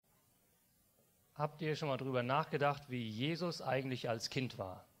Habt ihr schon mal drüber nachgedacht, wie Jesus eigentlich als Kind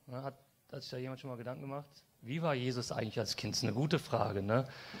war? Hat sich da jemand schon mal Gedanken gemacht? Wie war Jesus eigentlich als Kind? Das ist eine gute Frage. Ne?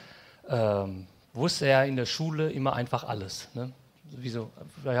 Wusste er in der Schule immer einfach alles? Ne? Wieso?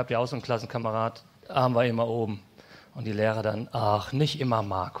 Vielleicht habt ihr auch so einen Klassenkamerad, Arm war immer oben. Und die Lehrer dann, ach, nicht immer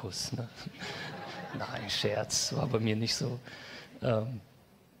Markus. Ne? Nein, Scherz, war bei mir nicht so.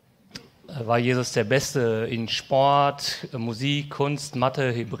 War Jesus der Beste in Sport, Musik, Kunst,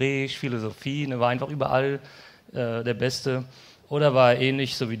 Mathe, Hebräisch, Philosophie, war einfach überall der Beste. Oder war er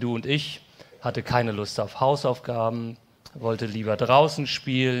ähnlich, so wie du und ich, hatte keine Lust auf Hausaufgaben, wollte lieber draußen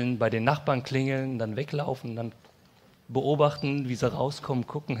spielen, bei den Nachbarn klingeln, dann weglaufen, dann beobachten, wie sie rauskommen,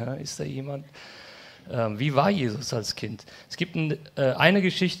 gucken, ist da jemand? Wie war Jesus als Kind? Es gibt eine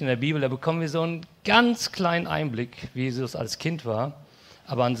Geschichte in der Bibel, da bekommen wir so einen ganz kleinen Einblick, wie Jesus als Kind war.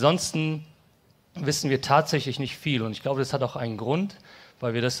 Aber ansonsten wissen wir tatsächlich nicht viel. Und ich glaube, das hat auch einen Grund,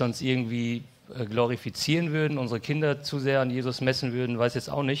 weil wir das sonst irgendwie glorifizieren würden, unsere Kinder zu sehr an Jesus messen würden, weiß jetzt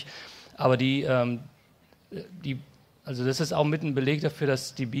auch nicht. Aber also das ist auch mit ein Beleg dafür,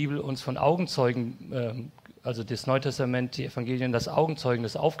 dass die Bibel uns von Augenzeugen, also das Neue Testament, die Evangelien, das Augenzeugen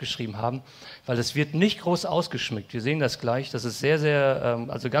das aufgeschrieben haben, weil das wird nicht groß ausgeschmückt. Wir sehen das gleich, das ist sehr, sehr,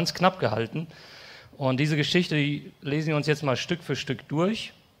 also ganz knapp gehalten. Und diese Geschichte, die lesen wir uns jetzt mal Stück für Stück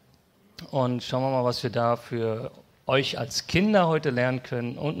durch und schauen wir mal, was wir da für euch als Kinder heute lernen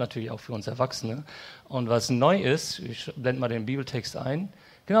können und natürlich auch für uns Erwachsene. Und was neu ist, ich blende mal den Bibeltext ein,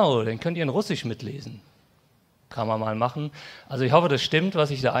 genau, den könnt ihr in Russisch mitlesen. Kann man mal machen. Also ich hoffe, das stimmt, was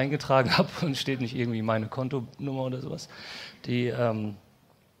ich da eingetragen habe und steht nicht irgendwie meine Kontonummer oder sowas. Wir haben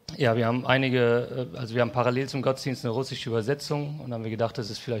wir haben parallel zum Gottesdienst eine russische Übersetzung und haben wir gedacht, das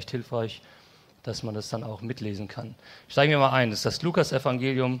ist vielleicht hilfreich, dass man das dann auch mitlesen kann. Steigen wir mal ein. Das ist das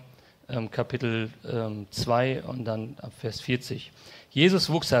Lukas-Evangelium, Kapitel 2 und dann ab Vers 40. Jesus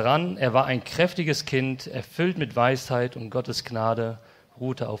wuchs heran, er war ein kräftiges Kind, erfüllt mit Weisheit und Gottes Gnade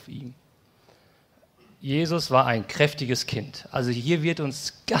ruhte auf ihm. Jesus war ein kräftiges Kind. Also hier wird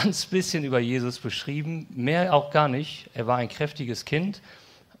uns ganz bisschen über Jesus beschrieben, mehr auch gar nicht. Er war ein kräftiges Kind,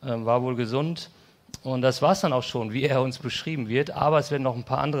 war wohl gesund und das war es dann auch schon, wie er uns beschrieben wird. Aber es werden noch ein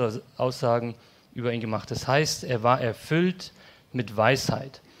paar andere Aussagen über ihn gemacht. Das heißt, er war erfüllt mit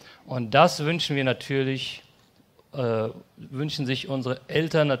Weisheit. Und das wünschen wir natürlich, wünschen sich unsere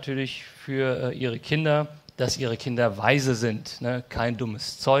Eltern natürlich für ihre Kinder, dass ihre Kinder weise sind, ne? Kein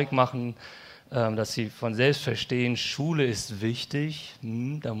dummes Zeug machen, dass sie von selbst verstehen, Schule ist wichtig,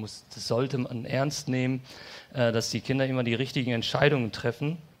 das sollte man ernst nehmen, dass die Kinder immer die richtigen Entscheidungen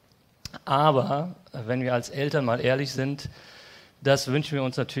treffen. Aber wenn wir als Eltern mal ehrlich sind, das wünschen wir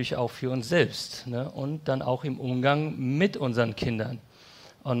uns natürlich auch für uns selbst, ne? Und dann auch im Umgang mit unseren Kindern.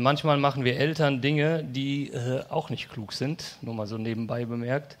 Und manchmal machen wir Eltern Dinge, die auch nicht klug sind, nur mal so nebenbei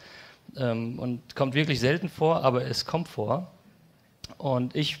bemerkt. Und kommt wirklich selten vor, aber es kommt vor.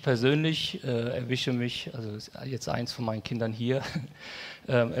 Und ich persönlich erwische mich, also jetzt eins von meinen Kindern hier,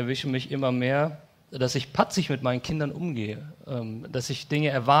 erwische mich immer mehr, dass ich patzig mit meinen Kindern umgehe, dass ich Dinge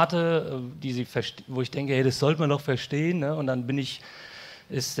erwarte, wo ich denke, hey, das sollte man doch verstehen, ne? Und dann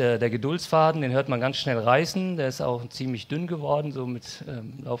ist der Geduldsfaden, den hört man ganz schnell reißen, der ist auch ziemlich dünn geworden, so mit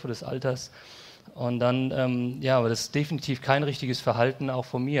Laufe des Alters. Und dann, aber das ist definitiv kein richtiges Verhalten, auch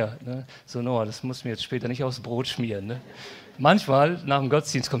von mir. Ne? So, Noah, das muss mir jetzt später nicht aufs Brot schmieren. Ne? Manchmal nach dem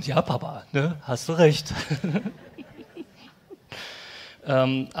Gottesdienst kommt, ja Papa, ne? Hast du recht.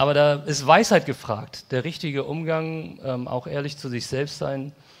 Aber da ist Weisheit gefragt, der richtige Umgang, auch ehrlich zu sich selbst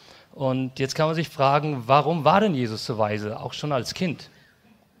sein. Und jetzt kann man sich fragen, warum war denn Jesus so weise, auch schon als Kind?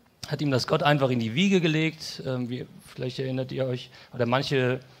 Hat ihm das Gott einfach in die Wiege gelegt? Vielleicht erinnert ihr euch, oder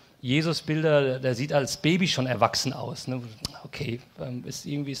manche Jesus-Bilder, der sieht als Baby schon erwachsen aus. Ne? Okay,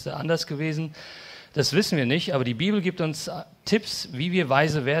 irgendwie ist er anders gewesen. Das wissen wir nicht, aber die Bibel gibt uns Tipps, wie wir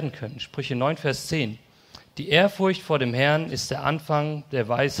weise werden können. Sprüche 9, Vers 10. Die Ehrfurcht vor dem Herrn ist der Anfang der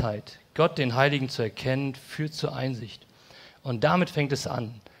Weisheit. Gott, den Heiligen zu erkennen, führt zur Einsicht. Und damit fängt es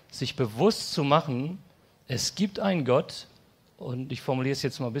an, sich bewusst zu machen, es gibt einen Gott, und ich formuliere es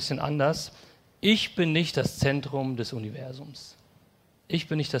jetzt mal ein bisschen anders, ich bin nicht das Zentrum des Universums. Ich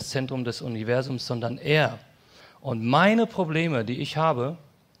bin nicht das Zentrum des Universums, sondern er. Und meine Probleme, die ich habe,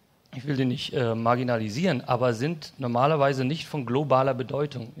 ich will die nicht marginalisieren, aber sind normalerweise nicht von globaler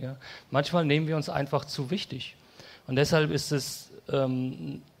Bedeutung. Ja? Manchmal nehmen wir uns einfach zu wichtig. Und deshalb ist es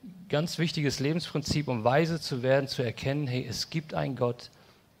ein ganz wichtiges Lebensprinzip, um weise zu werden, zu erkennen, hey, es gibt einen Gott,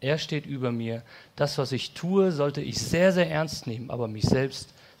 er steht über mir. Das, was ich tue, sollte ich sehr, sehr ernst nehmen, aber mich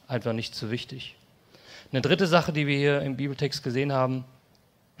selbst einfach nicht zu wichtig. Eine dritte Sache, die wir hier im Bibeltext gesehen haben,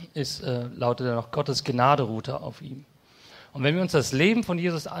 lautet dann noch, Gottes Gnade ruhte auf ihm. Und wenn wir uns das Leben von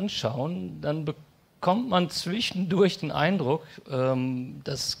Jesus anschauen, dann bekommt man zwischendurch den Eindruck,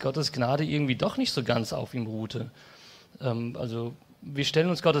 dass Gottes Gnade irgendwie doch nicht so ganz auf ihm ruhte. Also wir stellen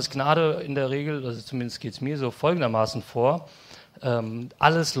uns Gottes Gnade in der Regel, also zumindest geht es mir so folgendermaßen vor,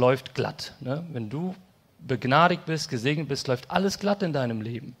 alles läuft glatt. Ne? Wenn du begnadigt bist, gesegnet bist, läuft alles glatt in deinem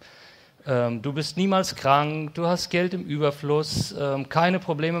Leben. Du bist niemals krank, du hast Geld im Überfluss, keine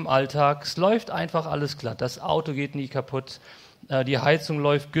Probleme im Alltag, es läuft einfach alles glatt. Das Auto geht nie kaputt, die Heizung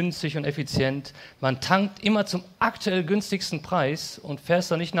läuft günstig und effizient. Man tankt immer zum aktuell günstigsten Preis und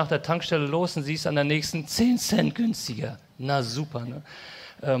fährst dann nicht nach der Tankstelle los und siehst an der nächsten 10 Cent günstiger. Na super, ne?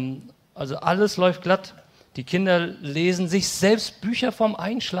 Also alles läuft glatt. Die Kinder lesen sich selbst Bücher vorm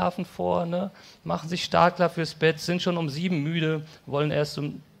Einschlafen vor, ne? Machen sich startklar fürs Bett, sind schon um 7 müde, wollen erst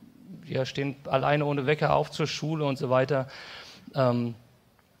stehen alleine ohne Wecker auf zur Schule und so weiter.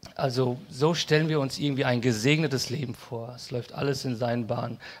 Also so stellen wir uns irgendwie ein gesegnetes Leben vor. Es läuft alles in seinen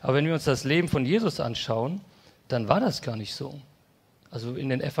Bahnen. Aber wenn wir uns das Leben von Jesus anschauen, dann war das gar nicht so. Also in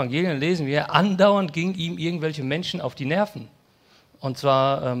den Evangelien lesen wir, andauernd gingen ihm irgendwelche Menschen auf die Nerven. Und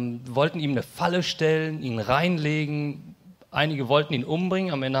zwar wollten ihm eine Falle stellen, ihn reinlegen. Einige wollten ihn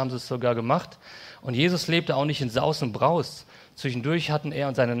umbringen, am Ende haben sie es sogar gemacht. Und Jesus lebte auch nicht in Saus und Braus. Zwischendurch hatten er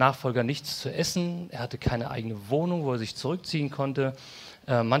und seine Nachfolger nichts zu essen. Er hatte keine eigene Wohnung, wo er sich zurückziehen konnte.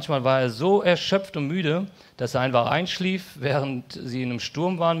 Manchmal war er so erschöpft und müde, dass er einfach einschlief, während sie in einem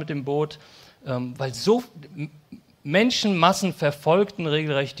Sturm waren mit dem Boot. Weil so Menschenmassen verfolgten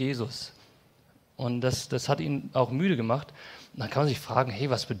regelrecht Jesus. Und das hat ihn auch müde gemacht. Und dann kann man sich fragen, hey,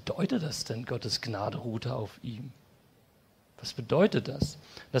 was bedeutet das denn, Gottes Gnade ruhte auf ihm? Was bedeutet das?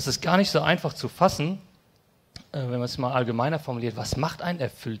 Das ist gar nicht so einfach zu fassen, wenn man es mal allgemeiner formuliert. Was macht ein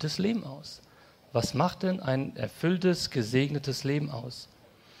erfülltes Leben aus? Was macht denn ein erfülltes, gesegnetes Leben aus?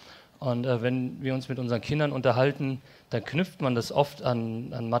 Und wenn wir uns mit unseren Kindern unterhalten, dann knüpft man das oft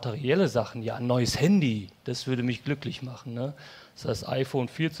an materielle Sachen. Ja, ein neues Handy, das würde mich glücklich machen. Ne? Das ist das iPhone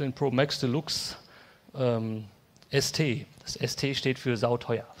 14 Pro Max Deluxe ST. Das ST steht für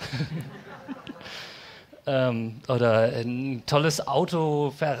sauteuer. Oder ein tolles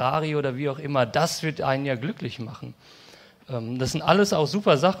Auto, Ferrari oder wie auch immer, das wird einen ja glücklich machen. Das sind alles auch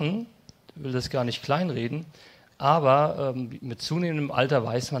super Sachen, ich will das gar nicht kleinreden, aber mit zunehmendem Alter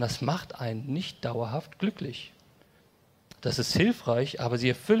weiß man, das macht einen nicht dauerhaft glücklich. Das ist hilfreich, aber sie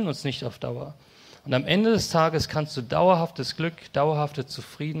erfüllen uns nicht auf Dauer. Und am Ende des Tages kannst du dauerhaftes Glück, dauerhafte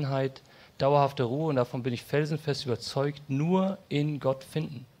Zufriedenheit, dauerhafte Ruhe, und davon bin ich felsenfest überzeugt, nur in Gott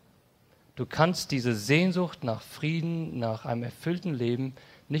finden. Du kannst diese Sehnsucht nach Frieden, nach einem erfüllten Leben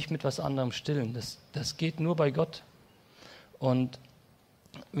nicht mit was anderem stillen. Das geht nur bei Gott. Und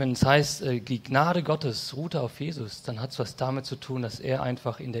wenn es heißt, die Gnade Gottes ruhte auf Jesus, dann hat es was damit zu tun, dass er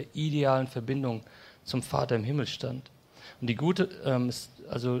einfach in der idealen Verbindung zum Vater im Himmel stand. Und die gute,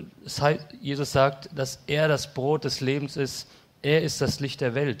 Jesus sagt, dass er das Brot des Lebens ist, er ist das Licht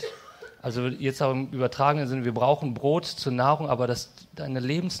der Welt. Also jetzt auch im übertragenen Sinne, wir brauchen Brot zur Nahrung, aber deine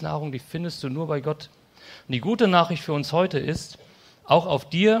Lebensnahrung, die findest du nur bei Gott. Und die gute Nachricht für uns heute ist, auch auf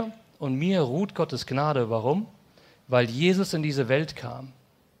dir und mir ruht Gottes Gnade. Warum? Weil Jesus in diese Welt kam,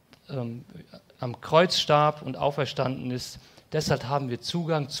 am Kreuz starb und auferstanden ist. Deshalb haben wir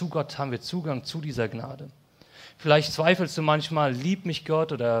Zugang zu Gott, haben wir Zugang zu dieser Gnade. Vielleicht zweifelst du manchmal, liebt mich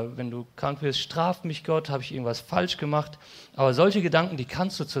Gott, oder wenn du krank wirst, straft mich Gott, habe ich irgendwas falsch gemacht. Aber solche Gedanken, die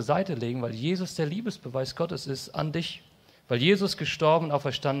kannst du zur Seite legen, weil Jesus der Liebesbeweis Gottes ist an dich. Weil Jesus gestorben und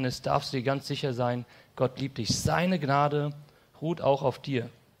auferstanden ist, darfst du dir ganz sicher sein, Gott liebt dich. Seine Gnade ruht auch auf dir.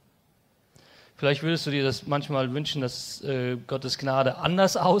 Vielleicht würdest du dir das manchmal wünschen, dass Gottes Gnade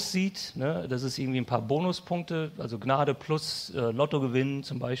anders aussieht, ne? Das ist irgendwie ein paar Bonuspunkte, also Gnade plus Lotto gewinnen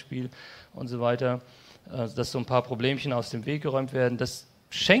zum Beispiel und so weiter. Dass so ein paar Problemchen aus dem Weg geräumt werden. Das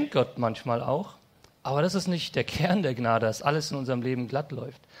schenkt Gott manchmal auch, aber das ist nicht der Kern der Gnade, dass alles in unserem Leben glatt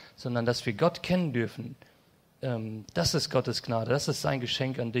läuft, sondern dass wir Gott kennen dürfen. Das ist Gottes Gnade, das ist sein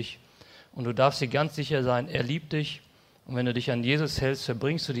Geschenk an dich. Und du darfst dir ganz sicher sein, er liebt dich, und wenn du dich an Jesus hältst,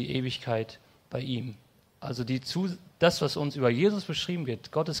 verbringst du die Ewigkeit bei ihm. Also das, was uns über Jesus beschrieben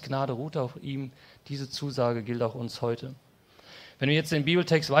wird, Gottes Gnade ruht auf ihm, diese Zusage gilt auch uns heute. Wenn wir jetzt den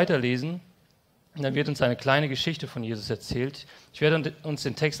Bibeltext weiterlesen, dann wird uns eine kleine Geschichte von Jesus erzählt. Ich werde uns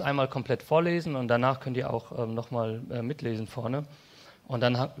den Text einmal komplett vorlesen und danach könnt ihr auch nochmal mitlesen vorne. Und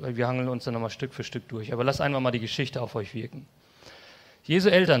wir hangeln uns dann nochmal Stück für Stück durch. Aber lasst einfach mal die Geschichte auf euch wirken. Jesu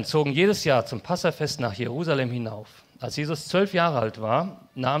Eltern zogen jedes Jahr zum Passafest nach Jerusalem hinauf. Als Jesus 12 Jahre alt war,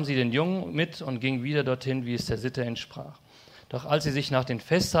 nahmen sie den Jungen mit und gingen wieder dorthin, wie es der Sitte entsprach. Doch als sie sich nach den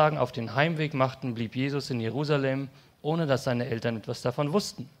Festtagen auf den Heimweg machten, blieb Jesus in Jerusalem, ohne dass seine Eltern etwas davon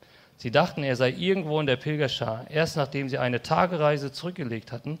wussten. Sie dachten, er sei irgendwo in der Pilgerschar. Erst nachdem sie eine Tagereise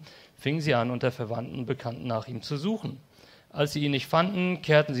zurückgelegt hatten, fingen sie an, unter Verwandten und Bekannten nach ihm zu suchen. Als sie ihn nicht fanden,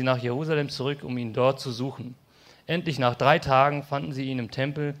 kehrten sie nach Jerusalem zurück, um ihn dort zu suchen. Endlich nach 3 Tagen fanden sie ihn im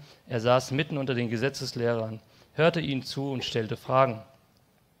Tempel. Er saß mitten unter den Gesetzeslehrern, hörte ihnen zu und stellte Fragen.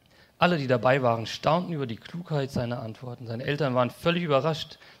 Alle, die dabei waren, staunten über die Klugheit seiner Antworten. Seine Eltern waren völlig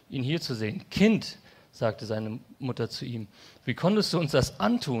überrascht, ihn hier zu sehen. Kind, sagte seine Mutter zu ihm, wie konntest du uns das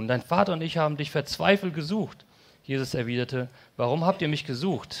antun? Dein Vater und ich haben dich verzweifelt gesucht. Jesus erwiderte, warum habt ihr mich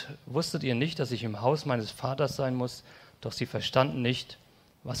gesucht? Wusstet ihr nicht, dass ich im Haus meines Vaters sein muss? Doch sie verstanden nicht,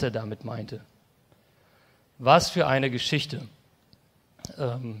 was er damit meinte. Was für eine Geschichte.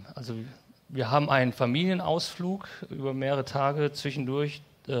 Also wir haben einen Familienausflug über mehrere Tage, zwischendurch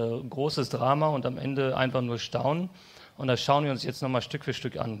großes Drama und am Ende einfach nur Staunen. Und das schauen wir uns jetzt nochmal Stück für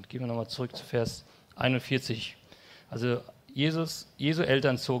Stück an. Gehen wir nochmal zurück zu Vers 41. Also Jesu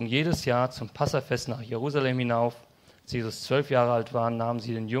Eltern zogen jedes Jahr zum Passafest nach Jerusalem hinauf. Als Jesus 12 Jahre alt war, nahmen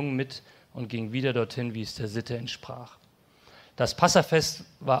sie den Jungen mit und gingen wieder dorthin, wie es der Sitte entsprach. Das Passafest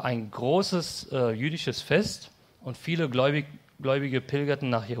war ein großes jüdisches Fest und viele Gläubige pilgerten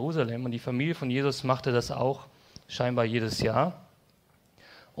nach Jerusalem. Und die Familie von Jesus machte das auch scheinbar jedes Jahr.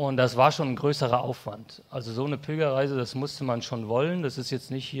 Und das war schon ein größerer Aufwand. Also so eine Pilgerreise, das musste man schon wollen. Das ist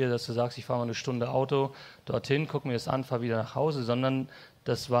jetzt nicht hier, dass du sagst, ich fahre mal eine Stunde Auto dorthin, gucke mir das an, fahre wieder nach Hause, sondern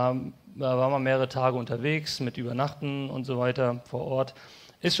da war man mehrere Tage unterwegs mit Übernachten und so weiter vor Ort.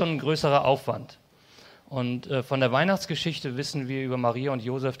 Ist schon ein größerer Aufwand. Und von der Weihnachtsgeschichte wissen wir über Maria und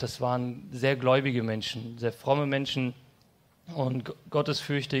Josef, das waren sehr gläubige Menschen, sehr fromme Menschen und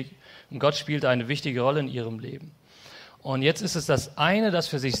gottesfürchtig. Und Gott spielte eine wichtige Rolle in ihrem Leben. Und jetzt ist es das eine, das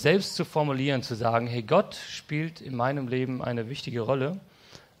für sich selbst zu formulieren, zu sagen, hey, Gott spielt in meinem Leben eine wichtige Rolle.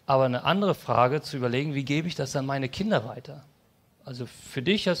 Aber eine andere Frage zu überlegen, wie gebe ich das an meine Kinder weiter? Also für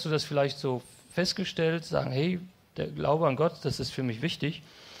dich hast du das vielleicht so festgestellt, sagen, hey, der Glaube an Gott, das ist für mich wichtig.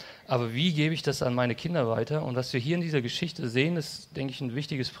 Aber wie gebe ich das an meine Kinder weiter? Und was wir hier in dieser Geschichte sehen, ist, denke ich, ein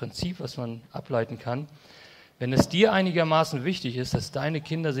wichtiges Prinzip, was man ableiten kann. Wenn es dir einigermaßen wichtig ist, dass deine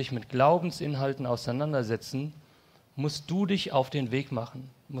Kinder sich mit Glaubensinhalten auseinandersetzen, musst du dich auf den Weg machen.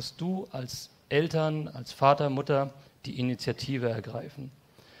 Musst du als Eltern, als Vater, Mutter die Initiative ergreifen.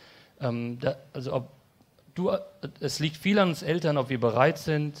 Es liegt viel an uns Eltern, ob wir bereit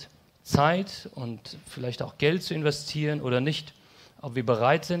sind, Zeit und vielleicht auch Geld zu investieren oder nicht. Ob wir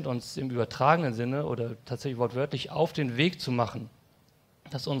bereit sind, uns im übertragenen Sinne oder tatsächlich wortwörtlich auf den Weg zu machen,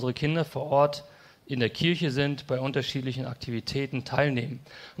 dass unsere Kinder vor Ort in der Kirche sind, bei unterschiedlichen Aktivitäten teilnehmen.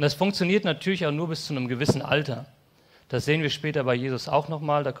 Und das funktioniert natürlich auch nur bis zu einem gewissen Alter. Das sehen wir später bei Jesus auch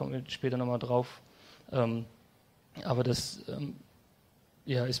nochmal, da kommen wir später nochmal drauf. Aber das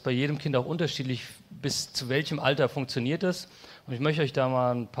ist bei jedem Kind auch unterschiedlich, bis zu welchem Alter funktioniert das. Und ich möchte euch da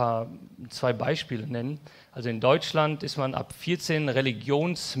mal 2 Beispiele nennen. Also in Deutschland ist man ab 14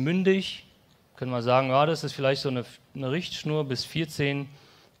 religionsmündig. Können wir sagen, ja, das ist vielleicht so eine Richtschnur. Bis 14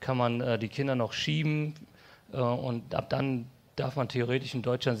 kann man die Kinder noch schieben. Und ab dann darf man theoretisch in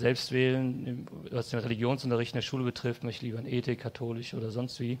Deutschland selbst wählen, was den Religionsunterricht in der Schule betrifft. Möchte ich lieber in Ethik, katholisch oder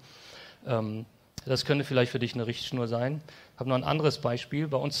sonst wie. Das könnte vielleicht für dich eine Richtschnur sein. Ich habe noch ein anderes Beispiel.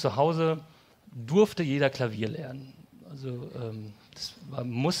 Bei uns zu Hause durfte jeder Klavier lernen. Also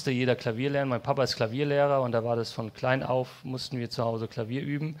musste jeder Klavier lernen. Mein Papa ist Klavierlehrer und da war das von klein auf, mussten wir zu Hause Klavier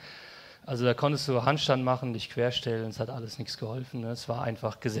üben. Also da konntest du Handstand machen, dich querstellen, es hat alles nichts geholfen. Ne? Es war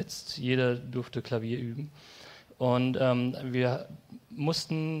einfach gesetzt. Jeder durfte Klavier üben. Und wir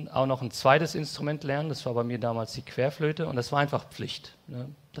mussten auch noch ein zweites Instrument lernen. Das war bei mir damals die Querflöte und das war einfach Pflicht. Ne?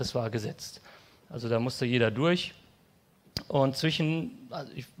 Das war gesetzt. Also da musste jeder durch. Und also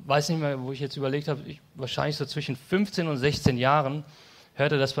ich weiß nicht mehr, wo ich jetzt überlegt habe, wahrscheinlich so zwischen 15 und 16 Jahren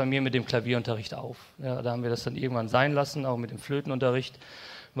hörte das bei mir mit dem Klavierunterricht auf. Ja, da haben wir das dann irgendwann sein lassen, auch mit dem Flötenunterricht.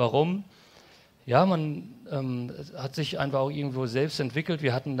 Warum? Ja, man hat sich einfach auch irgendwo selbst entwickelt.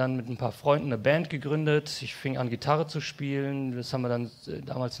 Wir hatten dann mit ein paar Freunden eine Band gegründet. Ich fing an, Gitarre zu spielen. Das haben wir dann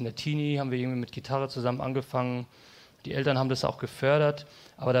damals in der Teenie, haben wir irgendwie mit Gitarre zusammen angefangen. Die Eltern haben das auch gefördert.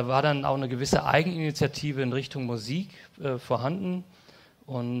 Aber da war dann auch eine gewisse Eigeninitiative in Richtung Musik vorhanden.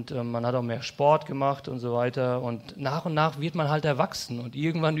 Und man hat auch mehr Sport gemacht und so weiter. Und nach wird man halt erwachsen. Und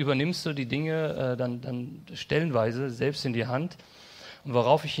irgendwann übernimmst du die Dinge dann stellenweise selbst in die Hand. Und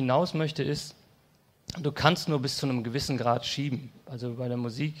worauf ich hinaus möchte ist, du kannst nur bis zu einem gewissen Grad schieben. Also bei der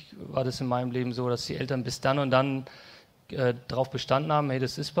Musik war das in meinem Leben so, dass die Eltern bis dann und dann darauf bestanden haben, hey,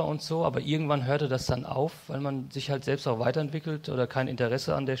 das ist bei uns so, aber irgendwann hörte das dann auf, weil man sich halt selbst auch weiterentwickelt oder kein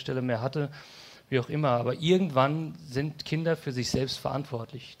Interesse an der Stelle mehr hatte, wie auch immer. Aber irgendwann sind Kinder für sich selbst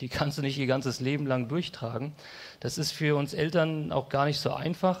verantwortlich. Die kannst du nicht ihr ganzes Leben lang durchtragen. Das ist für uns Eltern auch gar nicht so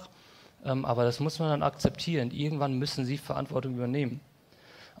einfach. Aber das muss man dann akzeptieren. Irgendwann müssen sie Verantwortung übernehmen.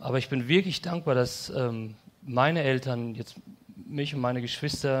 Aber ich bin wirklich dankbar, dass meine Eltern jetzt mich und meine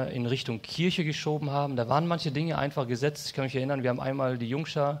Geschwister in Richtung Kirche geschoben haben. Da waren manche Dinge einfach gesetzt. Ich kann mich erinnern, wir haben einmal die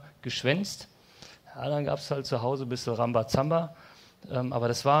Jungschar geschwänzt. Ja, dann gab es halt zu Hause ein bisschen Rambazamba. Aber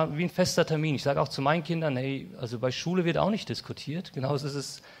das war wie ein fester Termin. Ich sage auch zu meinen Kindern, hey, also bei Schule wird auch nicht diskutiert. Genauso ist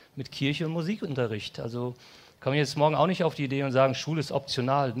es mit Kirche und Musikunterricht. Also komme ich jetzt morgen auch nicht auf die Idee und sagen, Schule ist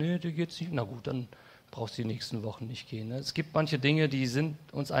optional. Nee, die geht's nicht. Na gut, dann brauchst du die nächsten Wochen nicht gehen. Ne? Es gibt manche Dinge, die sind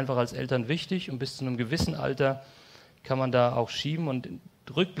uns einfach als Eltern wichtig und bis zu einem gewissen Alter kann man da auch schieben. Und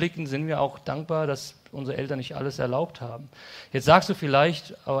rückblickend sind wir auch dankbar, dass unsere Eltern nicht alles erlaubt haben. Jetzt sagst du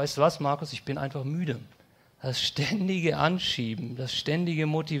vielleicht, aber weißt du was, Markus, ich bin einfach müde. Das ständige Anschieben, das ständige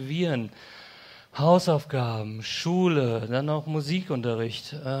Motivieren, Hausaufgaben, Schule, dann noch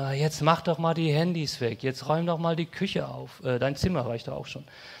Musikunterricht. Jetzt mach doch mal die Handys weg, jetzt räum doch mal die Küche auf. Dein Zimmer reicht doch auch schon.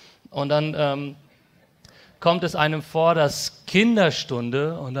 Und dann kommt es einem vor, dass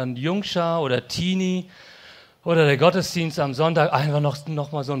Kinderstunde und dann Jungschar oder Teenie oder der Gottesdienst am Sonntag einfach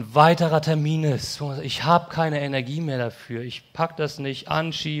noch mal so ein weiterer Termin ist. Ich habe keine Energie mehr dafür. Ich pack das nicht,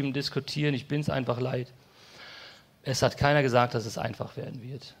 anschieben, diskutieren, ich bin es einfach leid. Es hat keiner gesagt, dass es einfach werden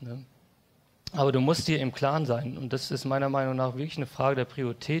wird. Ne? Aber du musst dir im Klaren sein, und das ist meiner Meinung nach wirklich eine Frage der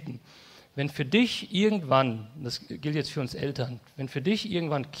Prioritäten. Wenn für dich irgendwann, das gilt jetzt für uns Eltern, wenn für dich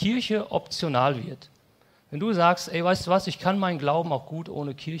irgendwann Kirche optional wird, wenn du sagst, ey, weißt du was, ich kann meinen Glauben auch gut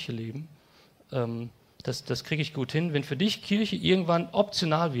ohne Kirche leben, das kriege ich gut hin. Wenn für dich Kirche irgendwann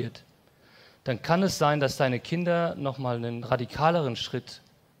optional wird, dann kann es sein, dass deine Kinder nochmal einen radikaleren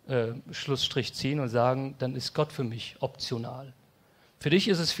Schlussstrich ziehen und sagen, dann ist Gott für mich optional. Für dich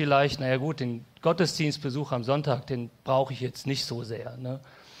ist es vielleicht, naja gut, den Gottesdienstbesuch am Sonntag, den brauche ich jetzt nicht so sehr. Ne?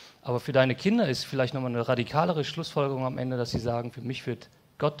 Aber für deine Kinder ist vielleicht nochmal eine radikalere Schlussfolgerung am Ende, dass sie sagen, für mich wird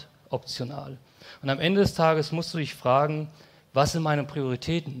Gott optional. Und am Ende des Tages musst du dich fragen, was sind meine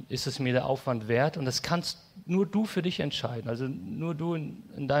Prioritäten? Ist es mir der Aufwand wert? Und das kannst nur du für dich entscheiden, also nur du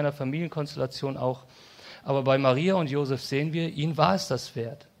in deiner Familienkonstellation auch. Aber bei Maria und Josef sehen wir, ihnen war es das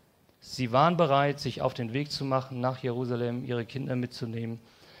wert. Sie waren bereit, sich auf den Weg zu machen, nach Jerusalem, ihre Kinder mitzunehmen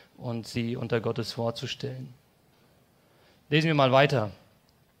und sie unter Gottes Wort zu stellen. Lesen wir mal weiter.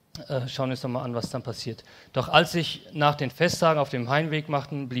 Schauen uns nochmal an, was dann passiert. Doch als sich nach den Festtagen auf dem Heimweg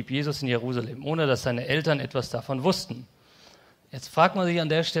machten, blieb Jesus in Jerusalem, ohne dass seine Eltern etwas davon wussten. Jetzt fragt man sich an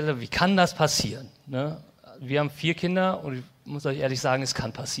der Stelle, wie kann das passieren? Ne? Wir haben 4 Kinder und ich muss euch ehrlich sagen, es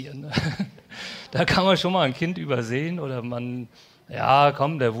kann passieren. Ne? Da kann man schon mal ein Kind übersehen oder man, ja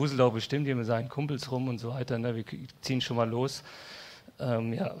komm, der wuselt doch bestimmt hier mit seinen Kumpels rum und so weiter. Ne? Wir ziehen schon mal los.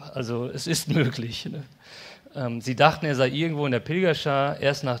 Ja, also es ist möglich. Ne? Sie dachten, er sei irgendwo in der Pilgerschar.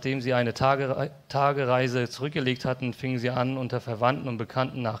 Erst nachdem sie eine Tagereise zurückgelegt hatten, fingen sie an, unter Verwandten und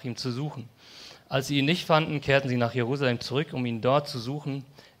Bekannten nach ihm zu suchen. Als sie ihn nicht fanden, kehrten sie nach Jerusalem zurück, um ihn dort zu suchen.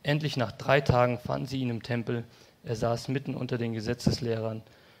 Endlich nach 3 Tagen fanden sie ihn im Tempel. Er saß mitten unter den Gesetzeslehrern,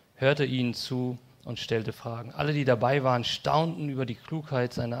 hörte ihnen zu und stellte Fragen. Alle, die dabei waren, staunten über die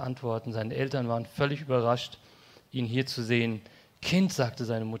Klugheit seiner Antworten. Seine Eltern waren völlig überrascht, ihn hier zu sehen. Kind, sagte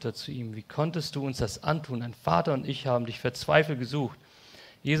seine Mutter zu ihm, wie konntest du uns das antun? Dein Vater und ich haben dich verzweifelt gesucht.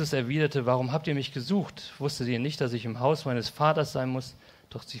 Jesus erwiderte, warum habt ihr mich gesucht? Wusstet ihr nicht, dass ich im Haus meines Vaters sein muss?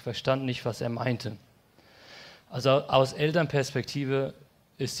 Doch sie verstanden nicht, was er meinte. Also aus Elternperspektive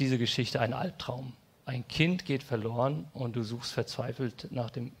ist diese Geschichte ein Albtraum. Ein Kind geht verloren und du suchst verzweifelt nach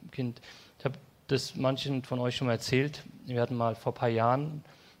dem Kind. Ich habe das manchen von euch schon mal erzählt. Wir hatten mal vor ein paar Jahren,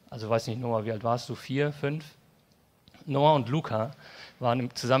 also weiß nicht, Noah, wie alt warst du? 4, 5? Noah und Luca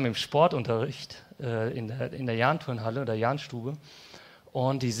waren zusammen im Sportunterricht in der Jahnturnhalle oder Jahnstube.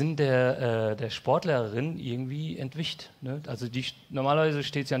 Und die sind der Sportlehrerin irgendwie entwischt. Ne? Also normalerweise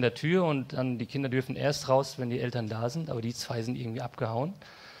steht sie an der Tür und dann die Kinder dürfen erst raus, wenn die Eltern da sind, aber die 2 sind irgendwie abgehauen.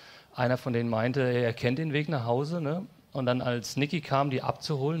 Einer von denen meinte, er kennt den Weg nach Hause. Ne? Und dann als Niki kam, die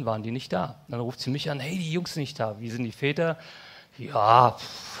abzuholen, waren die nicht da. Dann ruft sie mich an, hey, die Jungs sind nicht da. Wie sind die Väter? Ja,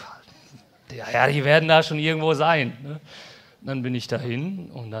 die werden da schon irgendwo sein. Ne? Dann bin ich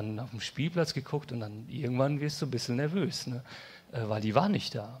dahin und dann auf dem Spielplatz geguckt und dann irgendwann wirst du ein bisschen nervös. Ne? Weil die waren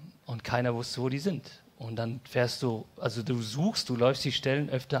nicht da und keiner wusste, wo die sind. Und dann fährst du, also du suchst, du läufst die Stellen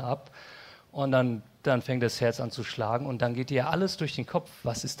öfter ab und dann fängt das Herz an zu schlagen und dann geht dir alles durch den Kopf,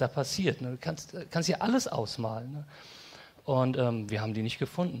 was ist da passiert. Ne? Du kannst dir alles ausmalen. Ne? Und wir haben die nicht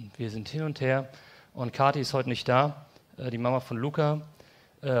gefunden. Wir sind hin und her und Kathi ist heute nicht da, die Mama von Luca,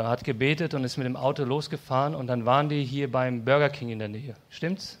 hat gebetet und ist mit dem Auto losgefahren und dann waren die hier beim Burger King in der Nähe.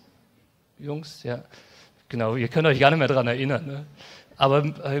 Stimmt's, Jungs? Ja. Genau, ihr könnt euch gar nicht mehr daran erinnern. Ne? Aber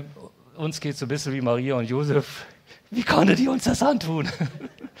uns geht es so ein bisschen wie Maria und Josef. Wie konntet ihr uns das antun?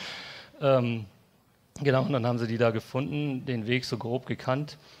 Genau, und dann haben sie die da gefunden, den Weg so grob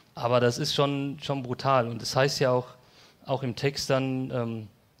gekannt. Aber das ist schon brutal. Und das heißt ja auch im Text dann,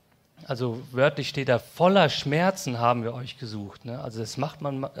 also wörtlich steht da, voller Schmerzen haben wir euch gesucht. Ne? Also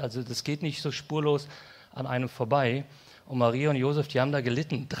das geht nicht so spurlos an einem vorbei. Und Maria und Josef, die haben da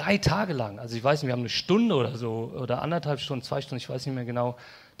gelitten, 3 Tage lang. Also ich weiß nicht, wir haben eine Stunde oder so, oder 1,5 Stunden, 2 Stunden, ich weiß nicht mehr genau.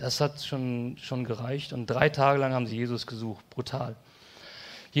 Das hat schon gereicht. Und 3 Tage lang haben sie Jesus gesucht, brutal.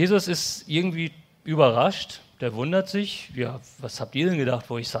 Jesus ist irgendwie überrascht, der wundert sich, ja, was habt ihr denn gedacht,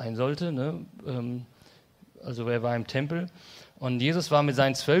 wo ich sein sollte? Ne? Also er war im Tempel. Und Jesus war mit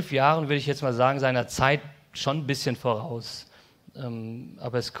seinen 12 Jahren, würde ich jetzt mal sagen, seiner Zeit schon ein bisschen voraus.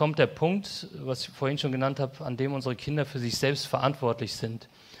 Aber es kommt der Punkt, was ich vorhin schon genannt habe, an dem unsere Kinder für sich selbst verantwortlich sind,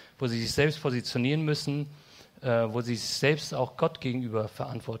 wo sie sich selbst positionieren müssen, wo sie selbst auch Gott gegenüber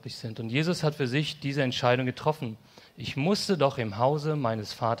verantwortlich sind. Und Jesus hat für sich diese Entscheidung getroffen. Ich musste doch im Hause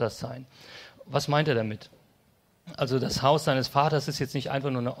meines Vaters sein. Was meint er damit? Also das Haus seines Vaters ist jetzt nicht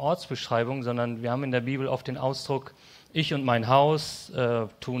einfach nur eine Ortsbeschreibung, sondern wir haben in der Bibel oft den Ausdruck, ich und mein Haus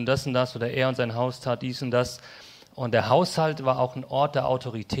tun das und das, oder er und sein Haus tat dies und das. Und der Haushalt war auch ein Ort der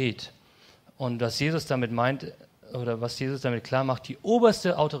Autorität. Und was Jesus damit meint, oder was Jesus damit klar macht, die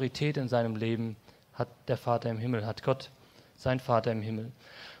oberste Autorität in seinem Leben hat der Vater im Himmel, hat Gott, sein Vater im Himmel.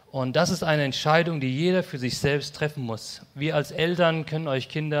 Und das ist eine Entscheidung, die jeder für sich selbst treffen muss. Wir als Eltern können euch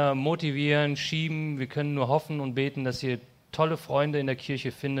Kinder motivieren, schieben, wir können nur hoffen und beten, dass ihr tolle Freunde in der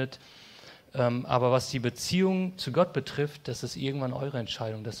Kirche findet. Aber was die Beziehung zu Gott betrifft, das ist irgendwann eure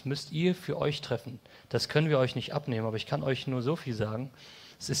Entscheidung. Das müsst ihr für euch treffen. Das können wir euch nicht abnehmen, aber ich kann euch nur so viel sagen.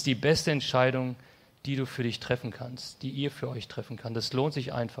 Es ist die beste Entscheidung, die du für dich treffen kannst, die ihr für euch treffen könnt. Das lohnt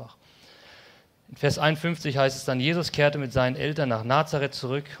sich einfach. In Vers 51 heißt es dann, Jesus kehrte mit seinen Eltern nach Nazareth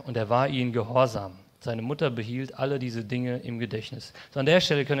zurück und er war ihnen gehorsam. Seine Mutter behielt alle diese Dinge im Gedächtnis. So, an der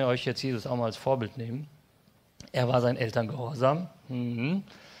Stelle könnt ihr euch jetzt Jesus auch mal als Vorbild nehmen. Er war seinen Eltern gehorsam.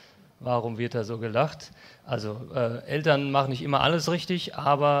 Warum wird da so gelacht? Also Eltern machen nicht immer alles richtig,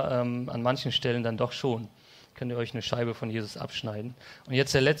 aber an manchen Stellen dann doch schon. Könnt ihr euch eine Scheibe von Jesus abschneiden. Und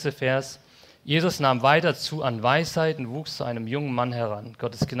jetzt der letzte Vers. Jesus nahm weiter zu an Weisheit und wuchs zu einem jungen Mann heran.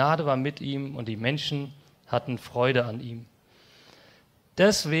 Gottes Gnade war mit ihm und die Menschen hatten Freude an ihm.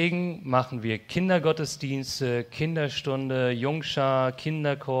 Deswegen machen wir Kindergottesdienste, Kinderstunde, Jungschar,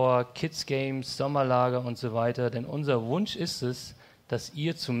 Kinderchor, Kids Games, Sommerlager und so weiter. Denn unser Wunsch ist es, dass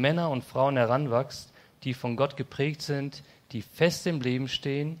ihr zu Männern und Frauen heranwachst, die von Gott geprägt sind, die fest im Leben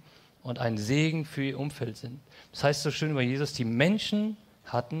stehen und ein Segen für ihr Umfeld sind. Das heißt so schön über Jesus, die Menschen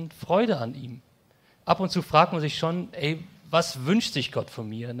hatten Freude an ihm. Ab und zu fragt man sich schon, was wünscht sich Gott von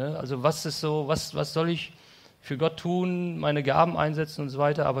mir? Ne? Also was soll ich für Gott tun, meine Gaben einsetzen und so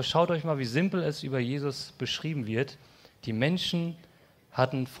weiter. Aber schaut euch mal, wie simpel es über Jesus beschrieben wird. Die Menschen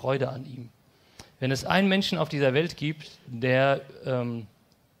hatten Freude an ihm. Wenn es einen Menschen auf dieser Welt gibt, der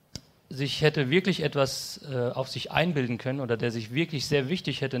sich hätte wirklich etwas auf sich einbilden können oder der sich wirklich sehr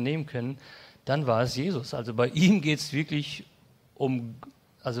wichtig hätte nehmen können, dann war es Jesus. Also bei ihm geht es wirklich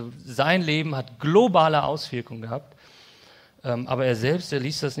also sein Leben hat globale Auswirkungen gehabt, aber er selbst, er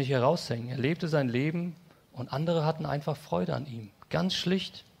ließ das nicht heraushängen. Er lebte sein Leben und andere hatten einfach Freude an ihm. Ganz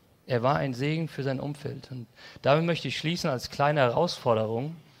schlicht, er war ein Segen für sein Umfeld. Und damit möchte ich schließen als kleine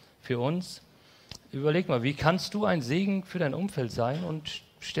Herausforderung für uns. Überleg mal, wie kannst du ein Segen für dein Umfeld sein? Und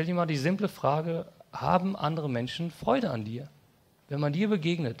stell dir mal die simple Frage, haben andere Menschen Freude an dir? Wenn man dir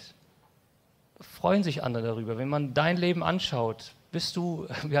begegnet, freuen sich andere darüber. Wenn man dein Leben anschaut, bist du,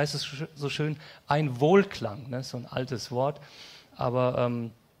 wie heißt es so schön, ein Wohlklang, ne? So ein altes Wort. Aber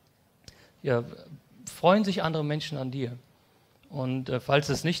freuen sich andere Menschen an dir. Und falls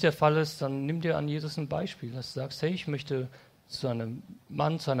das nicht der Fall ist, dann nimm dir an Jesus ein Beispiel, dass du sagst, hey, ich möchte zu einem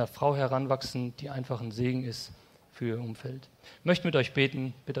Mann, zu einer Frau heranwachsen, die einfach ein Segen ist für ihr Umfeld. Ich möchte mit euch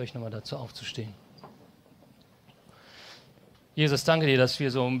beten, bitte euch nochmal dazu aufzustehen. Jesus, danke dir, dass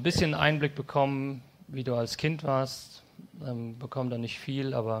wir so ein bisschen Einblick bekommen, wie du als Kind warst. Bekommen da nicht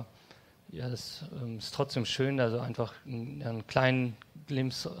viel, aber ja, das ist trotzdem schön, also einfach einen kleinen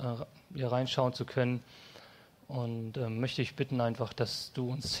Glimpse hier reinschauen zu können. Und möchte ich bitten einfach, dass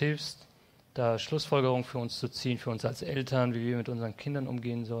du uns hilfst, da Schlussfolgerungen für uns zu ziehen, für uns als Eltern, wie wir mit unseren Kindern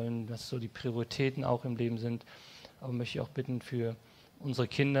umgehen sollen, was so die Prioritäten auch im Leben sind. Aber möchte ich auch bitten für unsere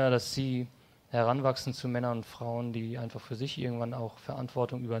Kinder, dass sie heranwachsen zu Männern und Frauen, die einfach für sich irgendwann auch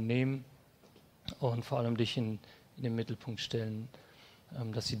Verantwortung übernehmen und vor allem dich in den Mittelpunkt stellen,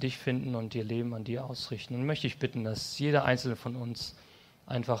 dass sie dich finden und ihr Leben an dir ausrichten. Und möchte ich bitten, dass jeder Einzelne von uns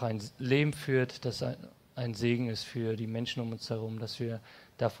einfach ein Leben führt, das ein Segen ist für die Menschen um uns herum, dass wir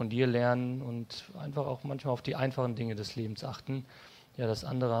da von dir lernen und einfach auch manchmal auf die einfachen Dinge des Lebens achten ja, dass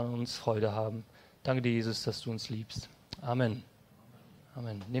andere an uns Freude haben. Danke dir, Jesus, dass du uns liebst. Amen.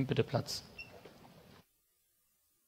 Amen. Nehmt bitte Platz.